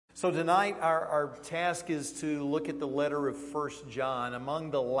So tonight our task is to look at the letter of 1 John. Among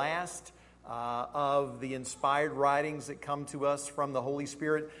the last of the inspired writings that come to us from the Holy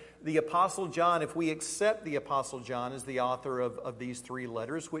Spirit, the Apostle John, if we accept the Apostle John as the author of these three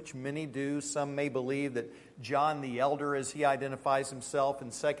letters, which many do, some may believe that John the Elder, as he identifies himself in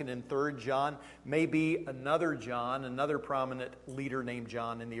 2nd and 3rd John, may be another John, another prominent leader named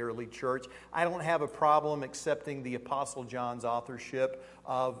John in the early church. I don't have a problem accepting the Apostle John's authorship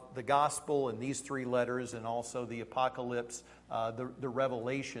of the Gospel and these three letters, and also the Apocalypse, the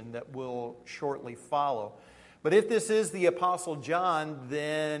Revelation that will shortly follow. But if this is the Apostle John,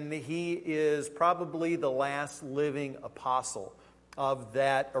 then he is probably the last living apostle of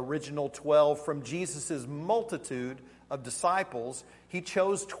that original 12. From Jesus' multitude of disciples, he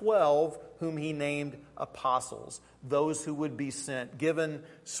chose 12 whom he named apostles, those who would be sent, given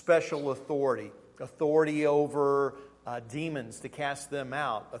special authority over demons to cast them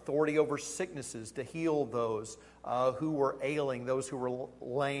out, authority over sicknesses to heal those who were ailing, those who were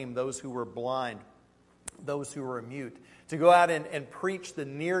lame, those who were blind, those who were mute, to go out and preach the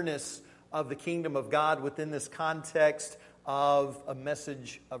nearness of the kingdom of God within this context of a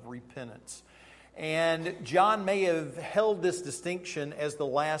message of repentance. And John may have held this distinction as the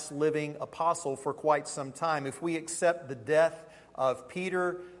last living apostle for quite some time. If we accept the death of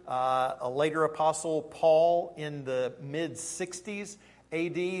Peter, a later apostle, Paul, in the mid-60s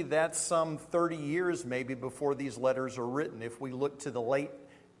AD, that's some 30 years maybe before these letters are written. If we look to the late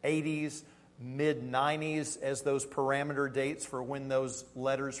 80s, mid-90s as those parameter dates for when those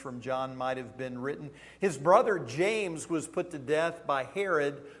letters from John might have been written. His brother James was put to death by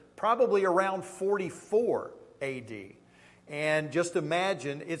Herod probably around 44 AD. And just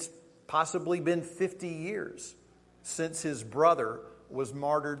imagine, it's possibly been 50 years since his brother was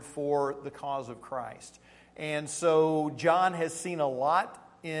martyred for the cause of Christ. And so John has seen a lot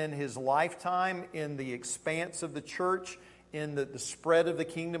in his lifetime in the expanse of the church, in the spread of the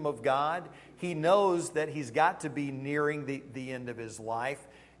kingdom of God. He knows that he's got to be nearing the end of his life,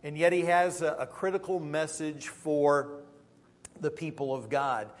 and yet he has a critical message for the people of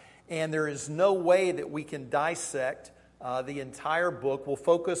God. And there is no way that we can dissect the entire book. We'll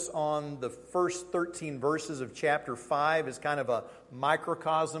focus on the first 13 verses of chapter 5 as kind of a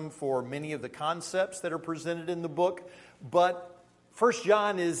microcosm for many of the concepts that are presented in the book. But 1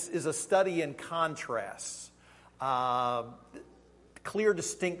 John is a study in contrasts. Clear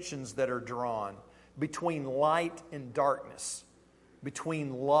distinctions that are drawn between light and darkness,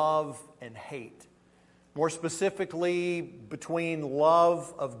 between love and hate. More specifically, between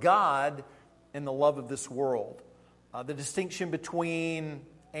love of God and the love of this world. The distinction between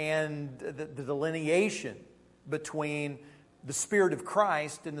and the delineation between the Spirit of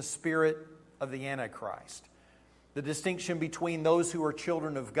Christ and the spirit of the Antichrist. The distinction between those who are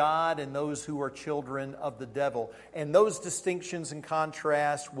children of God and those who are children of the devil. And those distinctions and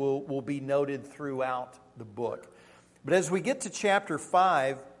contrasts will be noted throughout the book. But as we get to chapter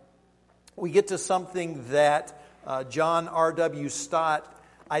 5, we get to something that John R.W. Stott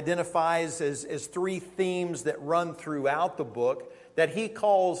identifies as three themes that run throughout the book that he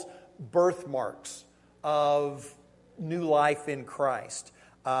calls birthmarks of new life in Christ.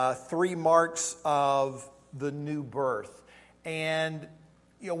 Three marks of the new birth. And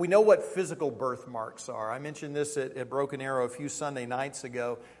we know what physical birthmarks are. I mentioned this at Broken Arrow a few Sunday nights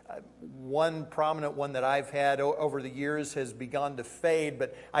ago. One prominent one that I've had over the years has begun to fade,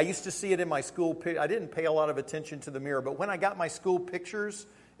 but I used to see it in my school. I didn't pay a lot of attention to the mirror, but when I got my school pictures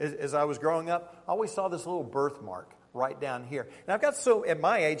as I was growing up, I always saw this little birthmark right down here. And at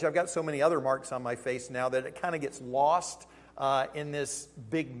my age, I've got so many other marks on my face now that it kind of gets lost in this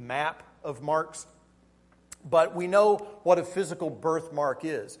big map of marks. But we know what a physical birthmark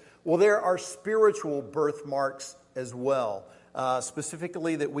is. Well, there are spiritual birthmarks as well,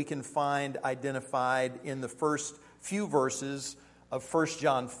 specifically that we can find identified in the first few verses of 1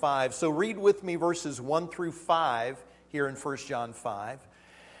 John 5. So read with me verses 1 through 5 here in 1 John 5.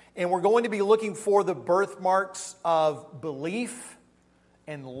 And we're going to be looking for the birthmarks of belief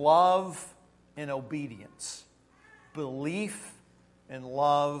and love and obedience. Belief and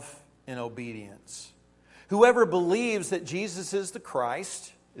love and obedience. Whoever believes that Jesus is the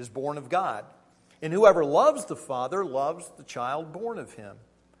Christ is born of God. And whoever loves the Father loves the child born of him.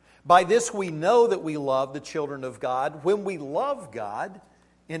 By this we know that we love the children of God, when we love God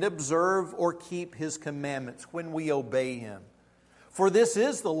and observe or keep his commandments, when we obey him. For this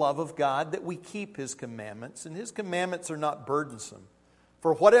is the love of God, that we keep his commandments, and his commandments are not burdensome.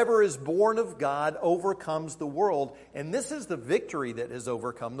 For whatever is born of God overcomes the world, and this is the victory that has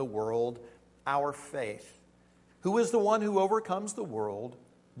overcome the world, our faith. Who is the one who overcomes the world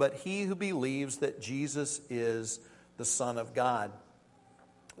but he who believes that Jesus is the Son of God.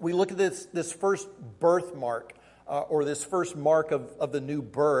 We look at this first birthmark, or this first mark of the new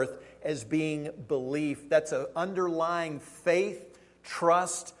birth as being belief. That's an underlying faith,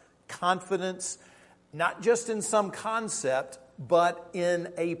 trust, confidence, not just in some concept, but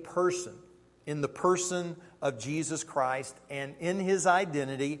in a person, in the person of Jesus Christ and in His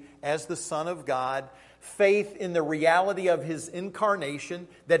identity as the Son of God. Faith in the reality of His incarnation,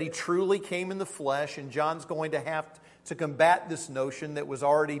 that He truly came in the flesh, and John's going to have to combat this notion that was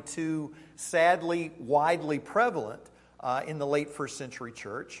already too sadly widely prevalent in the late first century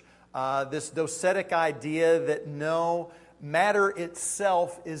church. This docetic idea that no, matter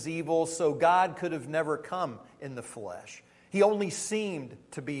itself is evil, so God could have never come in the flesh. He only seemed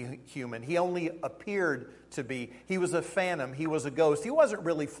to be human. He only appeared to be. He was a phantom. He was a ghost. He wasn't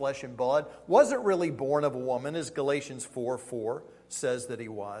really flesh and blood, wasn't really born of a woman, as Galatians 4:4 says that he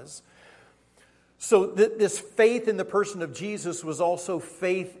was. So this faith in the person of Jesus was also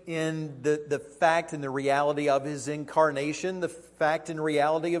faith in the fact and the reality of His incarnation, the fact and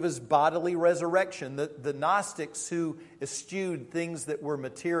reality of His bodily resurrection. The Gnostics who eschewed things that were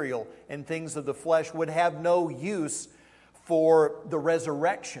material and things of the flesh would have no use for the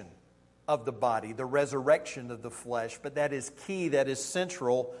resurrection of the body, the resurrection of the flesh. But that is key, that is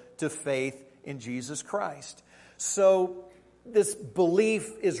central to faith in Jesus Christ. So this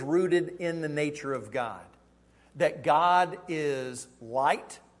belief is rooted in the nature of God. That God is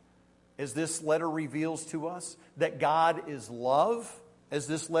light, as this letter reveals to us. That God is love, as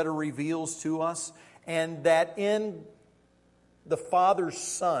this letter reveals to us. And that in the Father's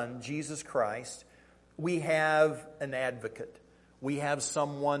Son, Jesus Christ, we have an advocate. We have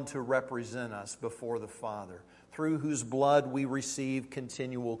someone to represent us before the Father, through whose blood we receive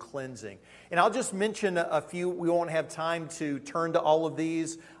continual cleansing. And I'll just mention a few. We won't have time to turn to all of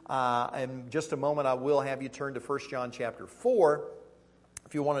these. In just a moment, I will have you turn to 1 John chapter 4,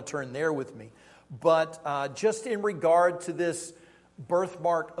 if you want to turn there with me. But just in regard to this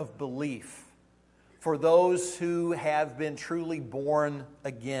birthmark of belief, for those who have been truly born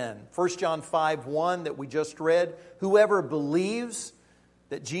again. 1 John 5:1 that we just read, whoever believes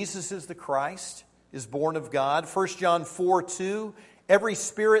that Jesus is the Christ is born of God. 1 John 4:2, every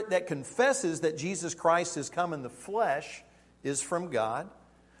spirit that confesses that Jesus Christ has come in the flesh is from God.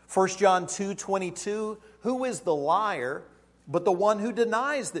 1 John 2:22, who is the liar but the one who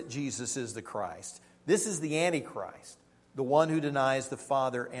denies that Jesus is the Christ? This is the Antichrist, the one who denies the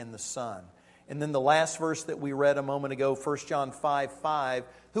Father and the Son. And then the last verse that we read a moment ago, 1 John 5:5,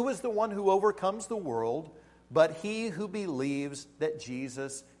 who is the one who overcomes the world but he who believes that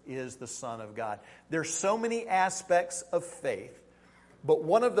Jesus is the Son of God? There's so many aspects of faith, but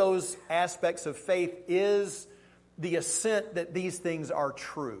one of those aspects of faith is the assent that these things are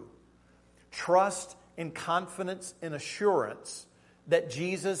true. Trust and confidence and assurance that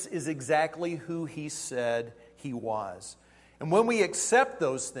Jesus is exactly who He said He was. And when we accept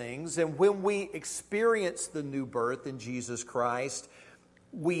those things and when we experience the new birth in Jesus Christ,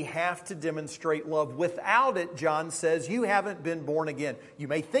 we have to demonstrate love. Without it, John says, you haven't been born again. You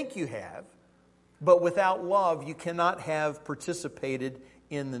may think you have, but without love, you cannot have participated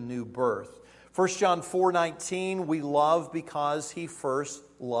in the new birth. 1 John 4:19, we love because He first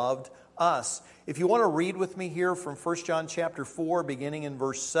loved us. If you want to read with me here from 1 John chapter 4, beginning in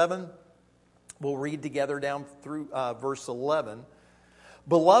verse 7, we'll read together down through verse 11.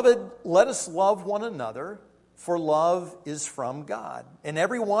 Beloved, let us love one another, for love is from God. And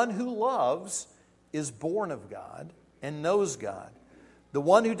everyone who loves is born of God and knows God. The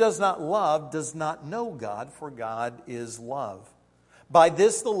one who does not love does not know God, for God is love. By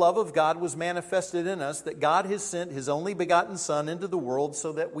this the love of God was manifested in us, that God has sent His only begotten Son into the world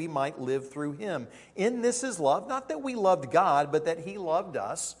so that we might live through Him. In this is love, not that we loved God, but that He loved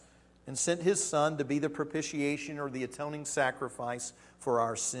us and sent His Son to be the propitiation or the atoning sacrifice for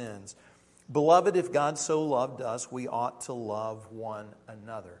our sins. Beloved, if God so loved us, we ought to love one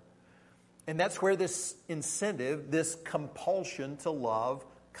another. And that's where this incentive, this compulsion to love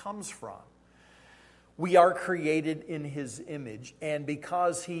comes from. We are created in His image, and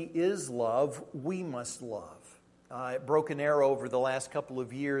because He is love, we must love. At Broken Arrow over the last couple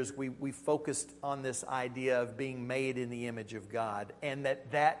of years, we focused on this idea of being made in the image of God, and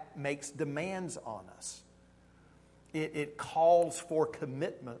that makes demands on us. It calls for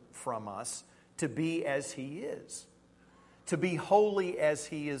commitment from us to be as He is, to be holy as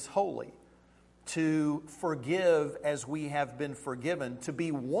He is holy, to forgive as we have been forgiven, to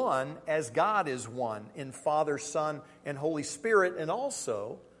be one as God is one in Father, Son, and Holy Spirit, and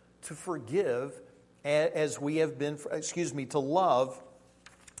also to forgive as we have been, to love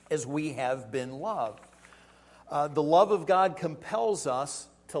as we have been loved. The love of God compels us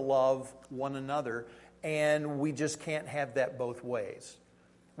to love one another, and we just can't have that both ways.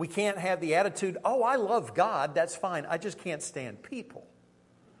 We can't have the attitude, oh, I love God, that's fine, I just can't stand people.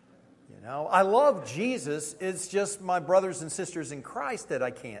 You know, I love Jesus, it's just my brothers and sisters in Christ that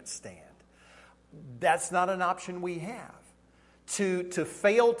I can't stand. That's not an option we have. To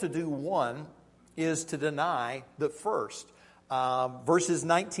fail to do one is to deny the first. Verses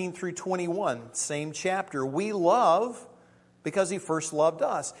 19 through 21, same chapter. We love because He first loved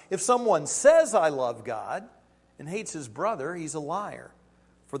us. If someone says, I love God, and hates his brother, he's a liar.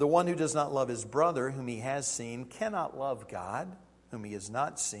 For the one who does not love his brother, whom he has seen, cannot love God, whom he has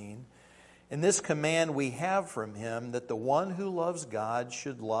not seen. And this command we have from Him, that the one who loves God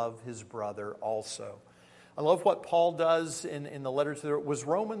should love his brother also. I love what Paul does in the letter to the... Was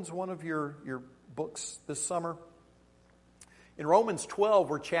Romans one of your books this summer? In Romans 12,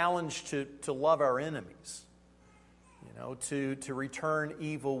 we're challenged to love our enemies. You know, to return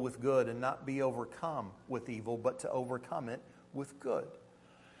evil with good and not be overcome with evil, but to overcome it with good.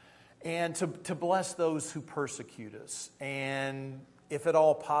 And to bless those who persecute us. And if at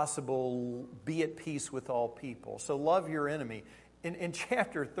all possible, be at peace with all people. So love your enemy. In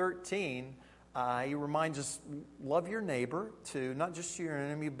chapter 13, he reminds us, love your neighbor too, not just your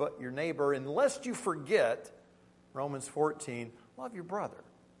enemy, but your neighbor. And lest you forget, Romans 14, love your brother.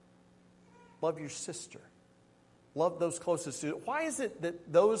 Love your sister. Love those closest to you. Why is it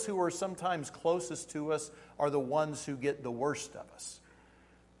that those who are sometimes closest to us are the ones who get the worst of us?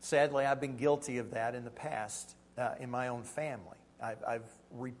 Sadly, I've been guilty of that in the past in my own family. I've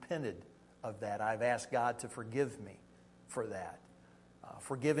repented of that. I've asked God to forgive me for that.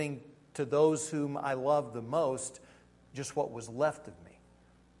 Forgiving to those whom I love the most just what was left of me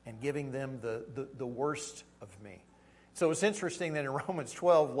and giving them the worst of me. So it's interesting that in Romans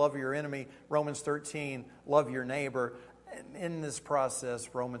 12, love your enemy. Romans 13, love your neighbor. And in this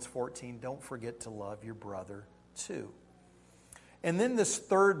process, Romans 14, don't forget to love your brother too. And then this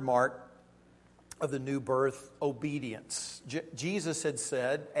third mark of the new birth, obedience. Jesus had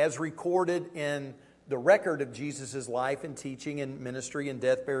said, as recorded in the record of Jesus' life and teaching and ministry and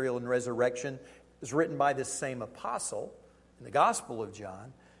death, burial, and resurrection, is written by this same apostle in the Gospel of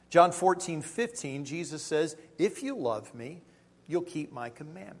John. John 14:15, Jesus says, if you love me, you'll keep my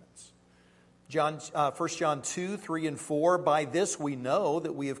commandments. 1 John 2, 3, and 4, by this we know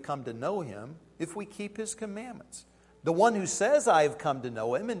that we have come to know Him if we keep His commandments. The one who says, I have come to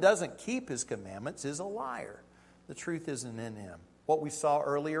know Him and doesn't keep His commandments is a liar. The truth isn't in him. What we saw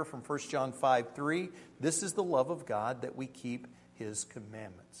earlier from 1 John 5:3, this is the love of God, that we keep His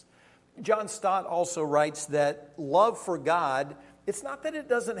commandments. John Stott also writes that love for God, it's not that it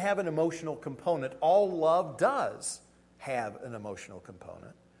doesn't have an emotional component. All love does have an emotional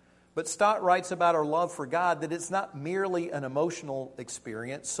component. But Stott writes about our love for God that it's not merely an emotional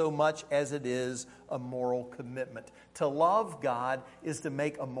experience so much as it is a moral commitment. To love God is to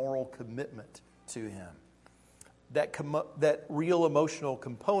make a moral commitment to Him. That real emotional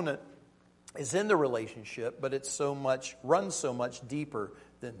component is in the relationship, but it's runs so much deeper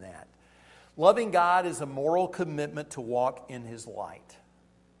than that. Loving God is a moral commitment to walk in His light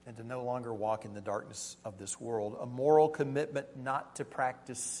and to no longer walk in the darkness of this world. A moral commitment not to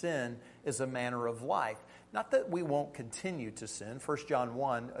practice sin is a manner of life. Not that we won't continue to sin. 1 John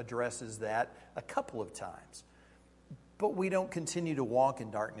 1 addresses that a couple of times. But we don't continue to walk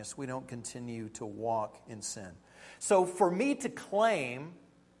in darkness. We don't continue to walk in sin. So for me to claim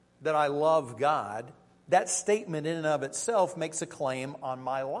that I love God, that statement in and of itself makes a claim on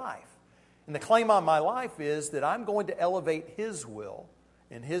my life. And the claim on my life is that I'm going to elevate His will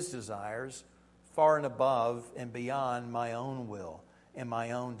and His desires far and above and beyond my own will and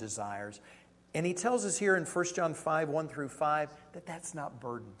my own desires. And he tells us here in 1 John 5, 1 through 5, that that's not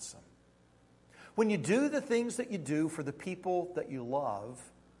burdensome. When you do the things that you do for the people that you love,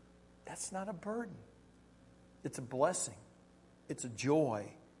 that's not a burden. It's a blessing. It's a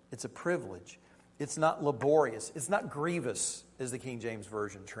joy. It's a privilege. It's not laborious. It's not grievous, as the King James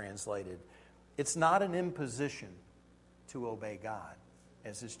Version translated. It's not an imposition to obey God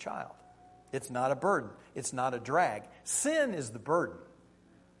as His child. It's not a burden. It's not a drag. Sin is the burden.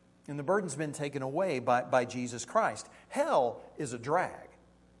 And the burden's been taken away by Jesus Christ. Hell is a drag.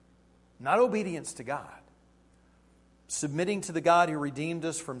 Not obedience to God. Submitting to the God who redeemed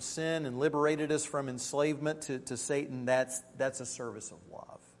us from sin and liberated us from enslavement to Satan, that's a service of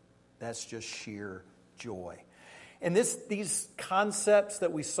love. That's just sheer joy. And these concepts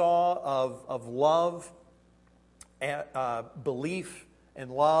that we saw of love, belief,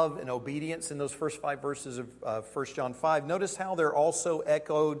 and love and obedience in those first 5 verses of 1 John 5, notice how they're also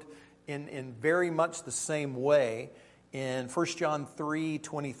echoed in very much the same way in 1 John 3,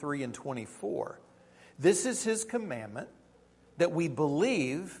 23 and 24. This is his commandment, that we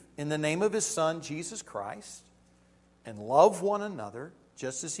believe in the name of his Son, Jesus Christ, and love one another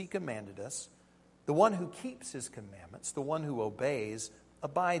just as he commanded us. The one who keeps his commandments, the one who obeys,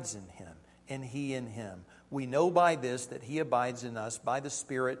 abides in him, and he in him. We know by this that he abides in us by the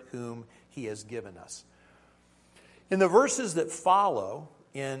Spirit whom he has given us. In the verses that follow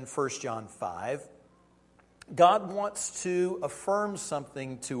in 1 John 5, God wants to affirm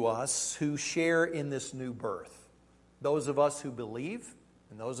something to us who share in this new birth. Those of us who believe,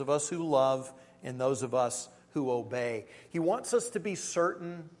 and those of us who love, and those of us who obey. He wants us to be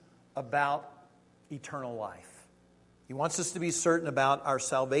certain about eternal life. He wants us to be certain about our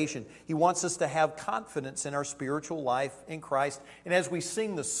salvation. He wants us to have confidence in our spiritual life in Christ. And as we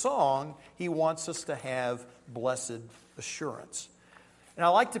sing the song, he wants us to have blessed assurance. And I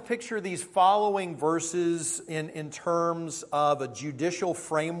like to picture these following verses in terms of a judicial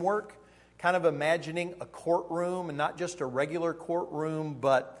framework, kind of imagining a courtroom, and not just a regular courtroom,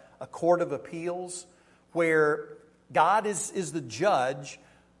 but a court of appeals, where God is the judge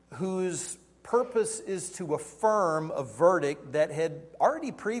whose purpose is to affirm a verdict that had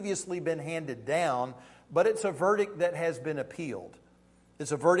already previously been handed down, but it's a verdict that has been appealed.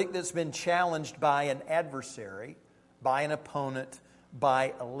 It's a verdict that's been challenged by an adversary, by an opponent,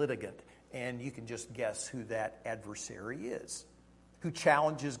 by a litigant. And you can just guess who that adversary is, who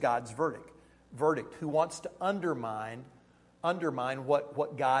challenges God's verdict, who wants to undermine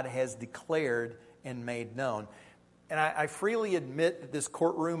what God has declared and made known. And I freely admit that this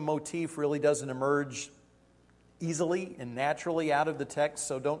courtroom motif really doesn't emerge easily and naturally out of the text,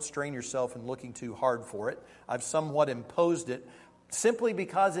 so don't strain yourself in looking too hard for it. I've somewhat imposed it simply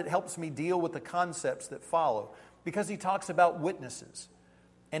because it helps me deal with the concepts that follow. Because he talks about witnesses,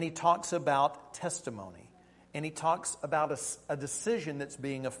 and he talks about testimony, and he talks about a decision that's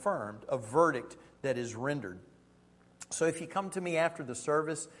being affirmed, a verdict that is rendered. So if you come to me after the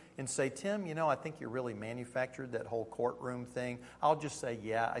service and say, Tim, I think you really manufactured that whole courtroom thing, I'll just say,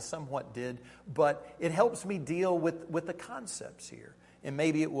 yeah, I somewhat did. But it helps me deal with the concepts here. And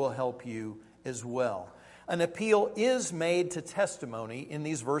maybe it will help you as well. An appeal is made to testimony in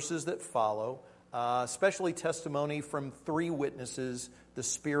these verses that follow, especially testimony from 3 witnesses, the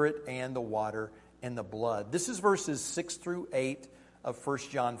Spirit and the water and the blood. This is verses 6 through 8 of 1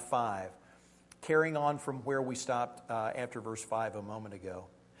 John 5. Carrying on from where we stopped after verse 5 a moment ago.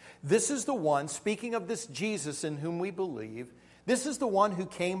 This is the one, speaking of this Jesus in whom we believe, this is the one who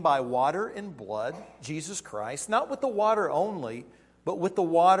came by water and blood, Jesus Christ, not with the water only, but with the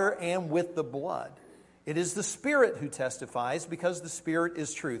water and with the blood. It is the Spirit who testifies, because the Spirit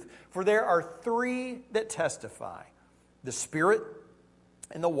is truth. For there are 3 that testify, the Spirit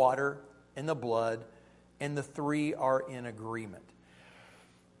and the water and the blood, and the 3 are in agreement.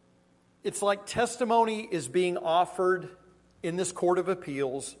 It's like testimony is being offered in this court of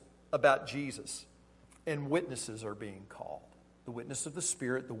appeals about Jesus, and witnesses are being called. The witness of the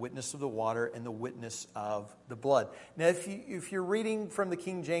Spirit, the witness of the water, and the witness of the blood. Now, if you're reading from the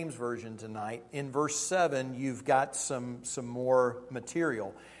King James Version tonight, in verse 7, you've got some more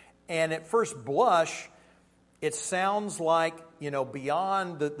material. And at first blush, it sounds like,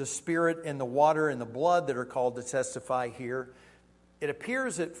 beyond the Spirit and the water and the blood that are called to testify here, it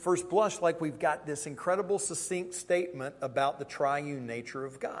appears at first blush like we've got this incredible succinct statement about the triune nature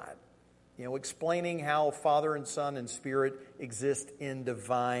of God. Explaining how Father and Son and Spirit exist in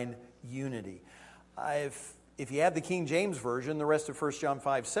divine unity. If you have the King James Version, the rest of 1 John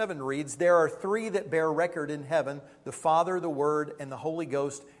 5:7 reads, there are 3 that bear record in heaven, the Father, the Word, and the Holy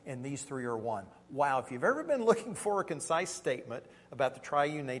Ghost, and these 3 are one. Wow, if you've ever been looking for a concise statement about the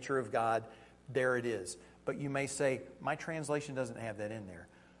triune nature of God, there it is. But you may say, my translation doesn't have that in there.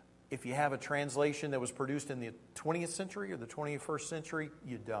 If you have a translation that was produced in the 20th century or the 21st century,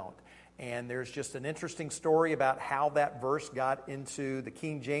 you don't. And there's just an interesting story about how that verse got into the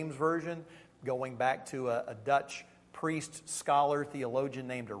King James Version, going back to a Dutch priest, scholar, theologian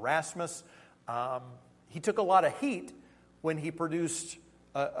named Erasmus. He took a lot of heat when he produced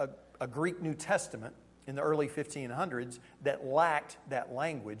a Greek New Testament in the early 1500s that lacked that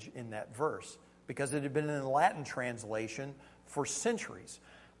language in that verse, because it had been in the Latin translation for centuries.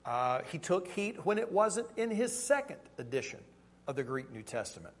 He took heat when it wasn't in his second edition of the Greek New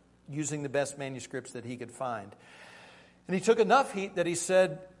Testament, using the best manuscripts that he could find. And he took enough heat that he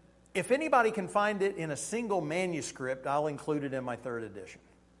said, if anybody can find it in a single manuscript, I'll include it in my third edition.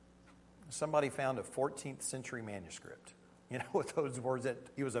 Somebody found a 14th century manuscript with those words, that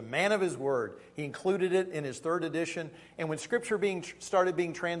he was a man of his word. He included it in his third edition. And when Scripture started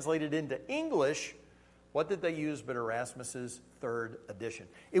being translated into English, what did they use but Erasmus's third edition?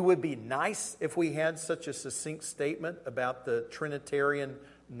 It would be nice if we had such a succinct statement about the Trinitarian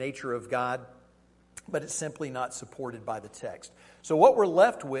nature of God, but it's simply not supported by the text. So what we're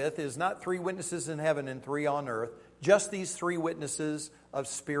left with is not 3 witnesses in heaven and 3 on earth, just these 3 witnesses of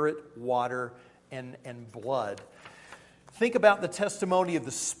spirit, water, and blood. Think about the testimony of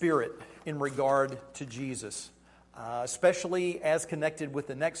the Spirit in regard to Jesus, especially as connected with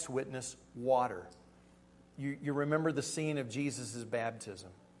the next witness, water. You remember the scene of Jesus' baptism.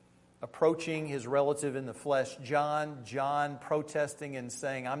 Approaching his relative in the flesh, John protesting and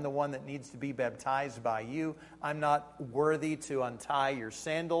saying, I'm the one that needs to be baptized by you. I'm not worthy to untie your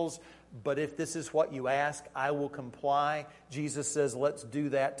sandals, but if this is what you ask, I will comply. Jesus says, let's do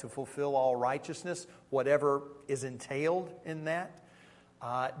that to fulfill all righteousness, whatever is entailed in that.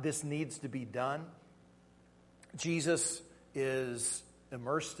 This needs to be done. Jesus is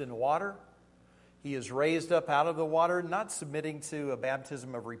immersed in water. He is raised up out of the water, not submitting to a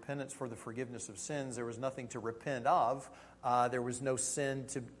baptism of repentance for the forgiveness of sins. There was nothing to repent of. There was no sin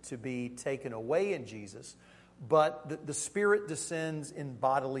to be taken away in Jesus. But the Spirit descends in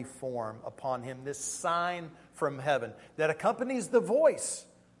bodily form upon him, this sign from heaven that accompanies the voice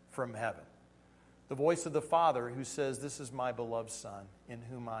from heaven. The voice of the Father who says, this is my beloved Son, in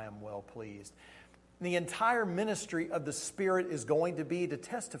whom I am well pleased. The entire ministry of the Spirit is going to be to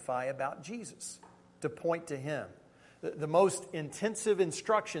testify about Jesus, to point to him. The most intensive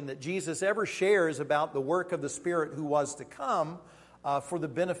instruction that Jesus ever shares about the work of the Spirit who was to come for the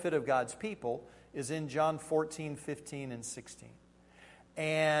benefit of God's people is in John 14, 15, and 16.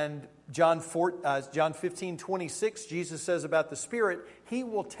 And John 15, 26, Jesus says about the Spirit, he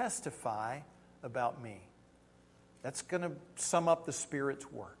will testify about me. That's going to sum up the Spirit's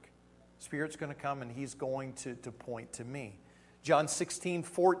work. The Spirit's going to come and he's going to point to me. John 16,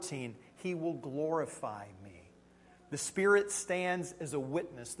 14, he will glorify me. The Spirit stands as a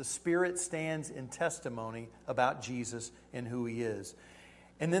witness. The Spirit stands in testimony about Jesus and who he is.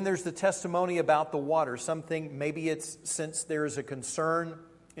 And then there's the testimony about the water. Something, maybe it's since there is a concern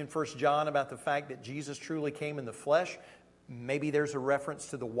in 1 John about the fact that Jesus truly came in the flesh. Maybe there's a reference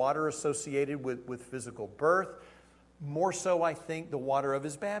to the water associated with physical birth. More so, I think, the water of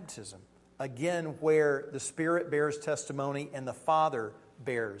his baptism. Again, where the Spirit bears testimony and the Father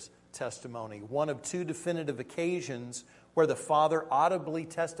bears testimony. One of 2 definitive occasions where the Father audibly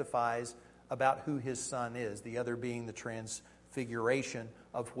testifies about who his Son is, the other being the transfiguration,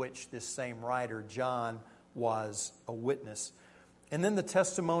 of which this same writer, John, was a witness. And then the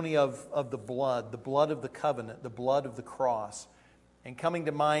testimony of the blood of the covenant, the blood of the cross. And coming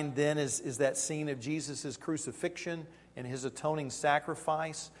to mind then is that scene of Jesus' crucifixion and his atoning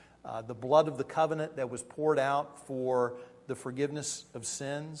sacrifice, the blood of the covenant that was poured out for the forgiveness of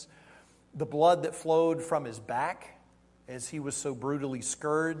sins, the blood that flowed from his back as he was so brutally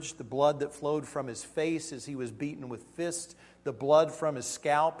scourged, the blood that flowed from his face as he was beaten with fists, the blood from his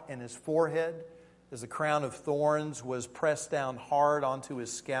scalp and his forehead as the crown of thorns was pressed down hard onto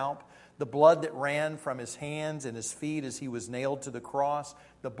his scalp, the blood that ran from his hands and his feet as he was nailed to the cross,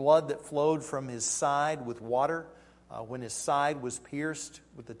 the blood that flowed from his side with water when his side was pierced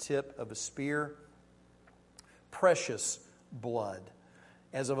with the tip of a spear. Precious blood,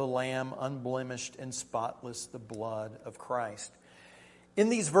 as of a lamb, unblemished and spotless, the blood of Christ. In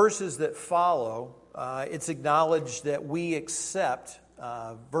these verses that follow, it's acknowledged that we accept,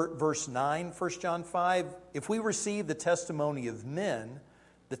 verse 9, 1 John 5, if we receive the testimony of men,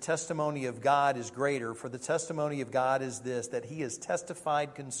 the testimony of God is greater, for the testimony of God is this, that he has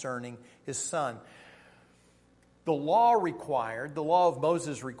testified concerning his Son. The law of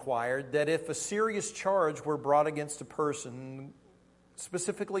Moses required that if a serious charge were brought against a person,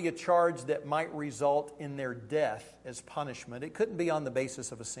 specifically a charge that might result in their death as punishment, it couldn't be on the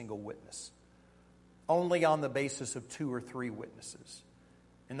basis of a single witness, only on the basis of 2 or 3 witnesses.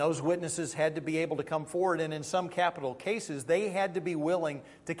 And those witnesses had to be able to come forward, and in some capital cases, they had to be willing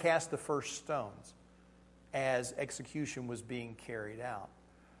to cast the first stones as execution was being carried out.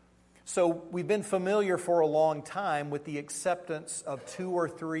 So we've been familiar for a long time with the acceptance of 2 or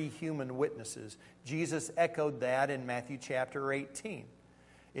 3 human witnesses. Jesus echoed that in Matthew chapter 18.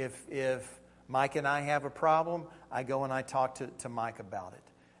 If Mike and I have a problem, I go and I talk to Mike about it.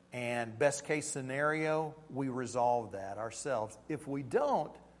 And best case scenario, we resolve that ourselves. If we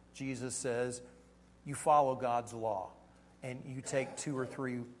don't, Jesus says, you follow God's law and you take 2 or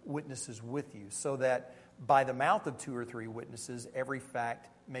 3 witnesses with you so that by the mouth of 2 or 3 witnesses, every fact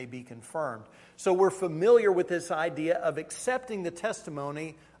may be confirmed. So we're familiar with this idea of accepting the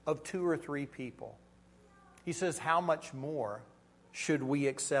testimony of 2 or 3 people. He says, how much more should we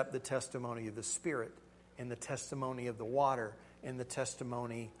accept the testimony of the Spirit and the testimony of the water and the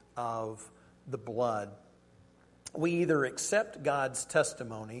testimony of the blood? We either accept God's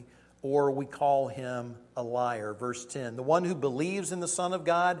testimony or we call him a liar. Verse 10, the one who believes in the Son of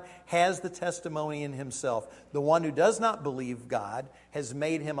God has the testimony in himself. The one who does not believe God has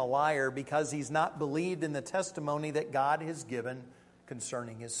made him a liar because he's not believed in the testimony that God has given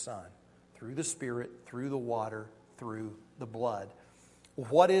concerning his Son, through the Spirit, through the water, through the blood.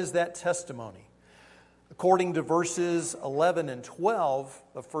 What is that testimony? According to verses 11 and 12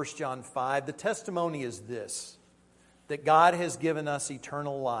 of 1 John 5, the testimony is this: that God has given us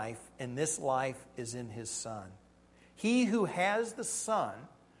eternal life, and this life is in his Son. He who has the Son,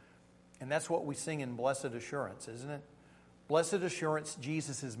 and that's what we sing in Blessed Assurance, isn't it? Blessed Assurance,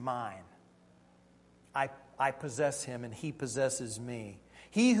 Jesus is mine. I possess him, and he possesses me.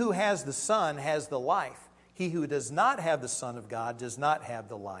 He who has the Son has the life. He who does not have the Son of God does not have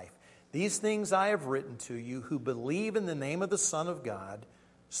the life. These things I have written to you who believe in the name of the Son of God,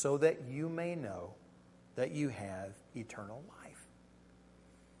 so that you may know that you have eternal life.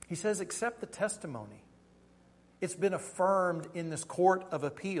 He says, accept the testimony. It's been affirmed in this court of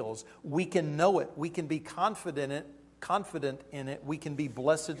appeals. We can know it. We can be confident in it. We can be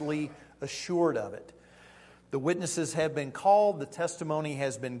blessedly assured of it. The witnesses have been called. The testimony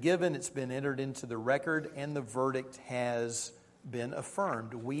has been given. It's been entered into the record, and the verdict has been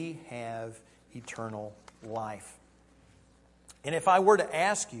affirmed. We have eternal life. And if I were to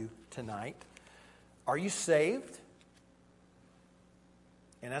ask you tonight, are you saved?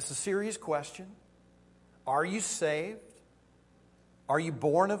 And that's a serious question. Are you saved? Are you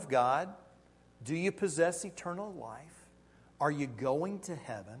born of God? Do you possess eternal life? Are you going to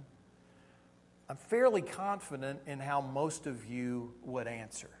heaven? I'm fairly confident in how most of you would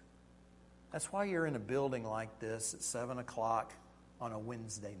answer. That's why you're in a building like this at 7 o'clock on a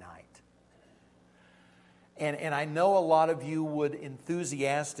Wednesday night. And I know a lot of you would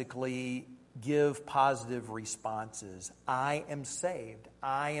enthusiastically give positive responses. I am saved.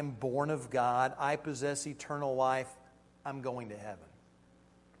 I am born of God. I possess eternal life. I'm going to heaven.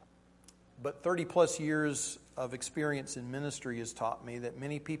 But 30 plus years of experience in ministry has taught me that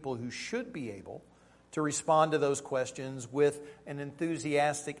many people who should be able to respond to those questions with an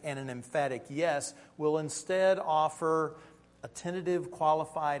enthusiastic and an emphatic yes will instead offer a tentative,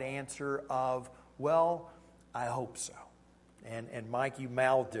 qualified answer of, well, I hope so. And Mike, you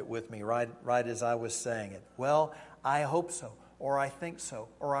mouthed it with me right as I was saying it. Well, I hope so, or I think so,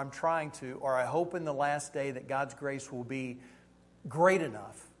 or I'm trying to, or I hope in the last day that God's grace will be great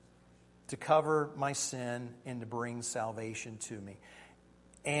enough to cover my sin and to bring salvation to me.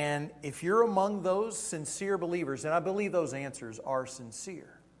 And if you're among those sincere believers, and I believe those answers are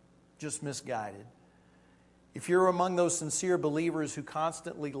sincere, just misguided. If you're among those sincere believers who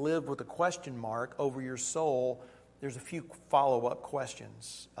constantly live with a question mark over your soul, there's a few follow-up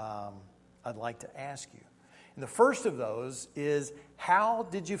questions I'd like to ask you. And the first of those is, how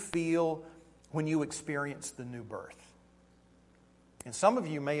did you feel when you experienced the new birth? And some of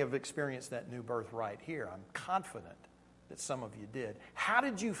you may have experienced that new birth right here. I'm confident that some of you did. How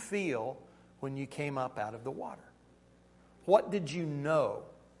did you feel when you came up out of the water? What did you know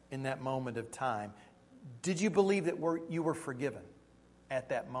in that moment of time? Did you believe that you were forgiven at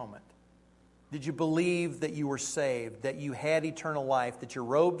that moment? Did you believe that you were saved, that you had eternal life, that your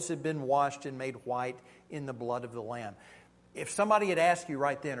robes had been washed and made white in the blood of the Lamb? If somebody had asked you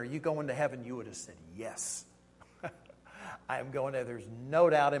right then, are you going to heaven? You would have said, yes. I am going there. There's no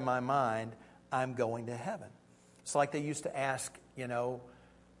doubt in my mind I'm going to heaven. It's like they used to ask,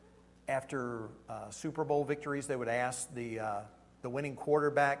 after Super Bowl victories, they would ask the winning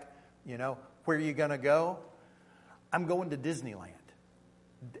quarterback, where are you going to go? I'm going to Disneyland.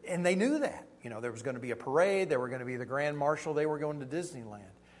 And they knew that. There was going to be a parade. There were going to be the Grand Marshal. They were going to Disneyland.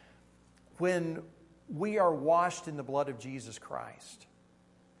 When we are washed in the blood of Jesus Christ,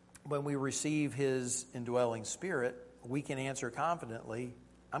 when we receive His indwelling Spirit, we can answer confidently,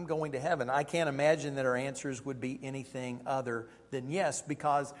 I'm going to heaven. I can't imagine that our answers would be anything other than yes,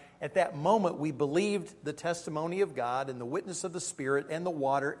 because at that moment we believed the testimony of God and the witness of the Spirit and the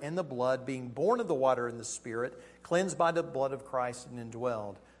water and the blood, being born of the water and the Spirit, cleansed by the blood of Christ and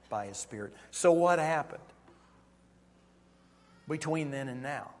indwelled by His Spirit. So what happened between then and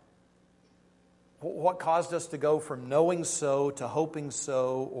now? What caused us to go from knowing so to hoping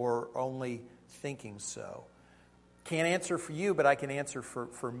so or only thinking so? Can't answer for you, but I can answer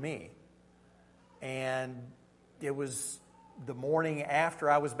for me. And it was the morning after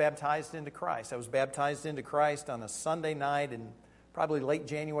I was baptized into Christ. I was baptized into Christ on a Sunday night in probably late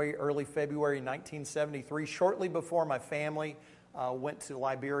January, early February 1973, shortly before my family went to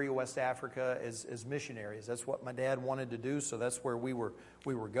Liberia, West Africa as missionaries. That's what my dad wanted to do, so that's where we were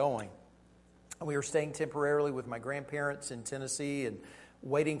going. We were staying temporarily with my grandparents in Tennessee and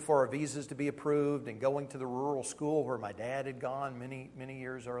waiting for our visas to be approved and going to the rural school where my dad had gone many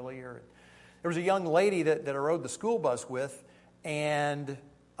years earlier. There was a young lady that I rode the school bus with, and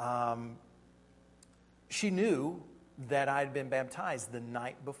she knew that I'd been baptized the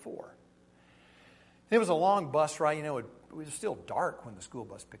night before. It was a long bus ride. You know, it was still dark when the school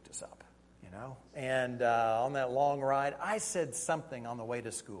bus picked us up, you know. And on that long ride, I said something on the way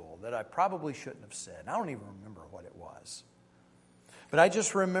to school that I probably shouldn't have said. I don't even remember what it was. But I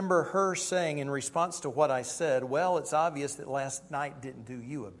just remember her saying in response to what I said, well, it's obvious that last night didn't do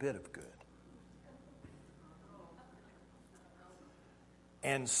you a bit of good.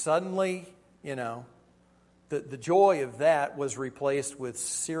 And suddenly, you know, the joy of that was replaced with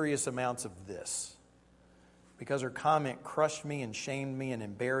serious amounts of this. Because her comment crushed me and shamed me and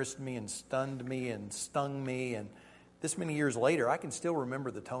embarrassed me and stunned me and stung me. And this many years later, I can still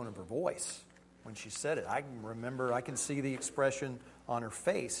remember the tone of her voice when she said it. I can see the expression on her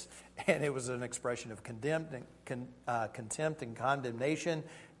face. And it was an expression of contempt and condemnation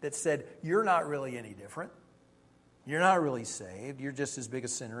that said, you're not really any different. You're not really saved. You're just as big a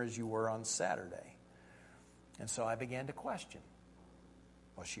sinner as you were on Saturday. And so I began to question.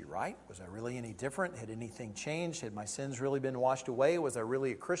 Was she right? Was I really any different? Had anything changed? Had my sins really been washed away? Was I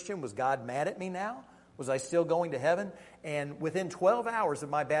really a Christian? Was God mad at me now? Was I still going to heaven? And within 12 hours of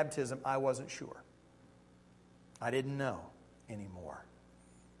my baptism, I wasn't sure. I didn't know anymore.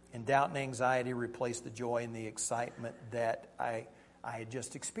 And doubt and anxiety replaced the joy and the excitement that I had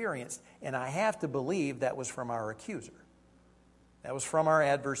just experienced. And I have to believe that was from our accuser. That was from our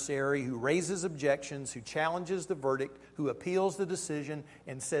adversary who raises objections, who challenges the verdict, who appeals the decision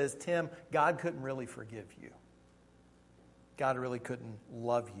and says, Tim, God couldn't really forgive you. God really couldn't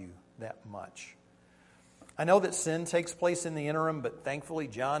love you that much. I know that sin takes place in the interim, but thankfully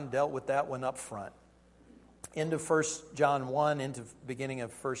John dealt with that one up front. Into 1 John 1, into beginning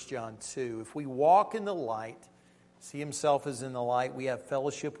of 1 John 2. If we walk in the light, see himself as in the light, we have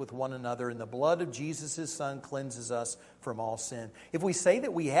fellowship with one another, and the blood of Jesus, his Son, cleanses us from all sin. If we say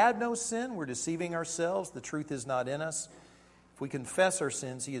that we have no sin, we're deceiving ourselves. The truth is not in us. If we confess our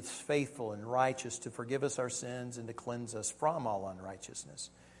sins, he is faithful and righteous to forgive us our sins and to cleanse us from all unrighteousness.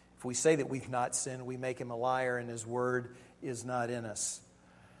 If we say that we've not sinned, we make him a liar, and his word is not in us.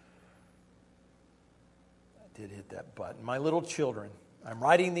 I did hit that button. My little children, I'm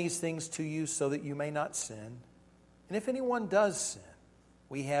writing these things to you so that you may not sin. And if anyone does sin,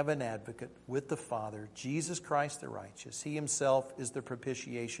 we have an advocate with the Father, Jesus Christ the righteous. He himself is the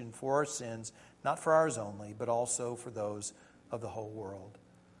propitiation for our sins, not for ours only, but also for those of the whole world.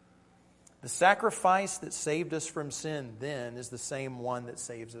 The sacrifice that saved us from sin then is the same one that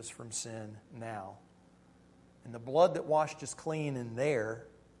saves us from sin now. And the blood that washed us clean in there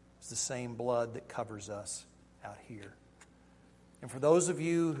is the same blood that covers us out here. And for those of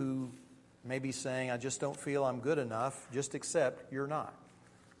you who maybe saying, I just don't feel I'm good enough, just accept you're not.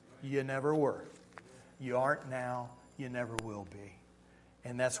 You never were. You aren't now. You never will be.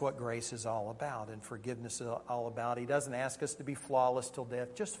 And that's what grace is all about and forgiveness is all about. He doesn't ask us to be flawless till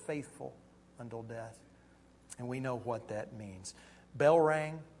death, just faithful until death. And we know what that means. Bell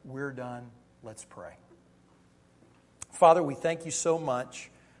rang. We're done. Let's pray. Father, we thank you so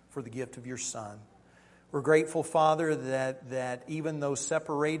much for the gift of your Son. We're grateful, Father, that even though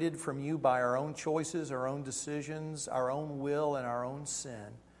separated from you by our own choices, our own decisions, our own will, and our own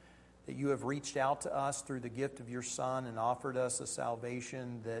sin, that you have reached out to us through the gift of your Son and offered us a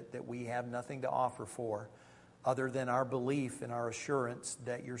salvation that we have nothing to offer for other than our belief and our assurance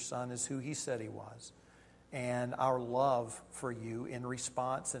that your Son is who he said he was, and our love for you in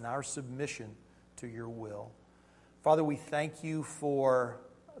response and our submission to your will. Father, we thank you for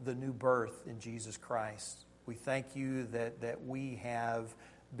the new birth in Jesus Christ. We thank you that we have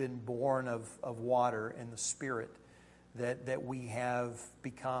been born of water and the Spirit, that we have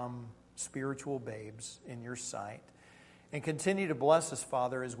become spiritual babes in your sight. And continue to bless us,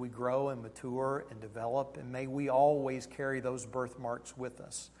 Father, as we grow and mature and develop. And may we always carry those birthmarks with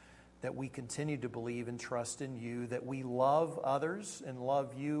us, that we continue to believe and trust in you, that we love others and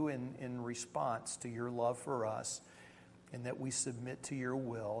love you in response to your love for us, and that we submit to your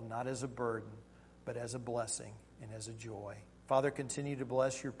will, not as a burden, but as a blessing and as a joy. Father, continue to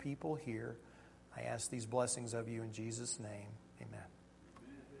bless your people here. I ask these blessings of you in Jesus' name. Amen.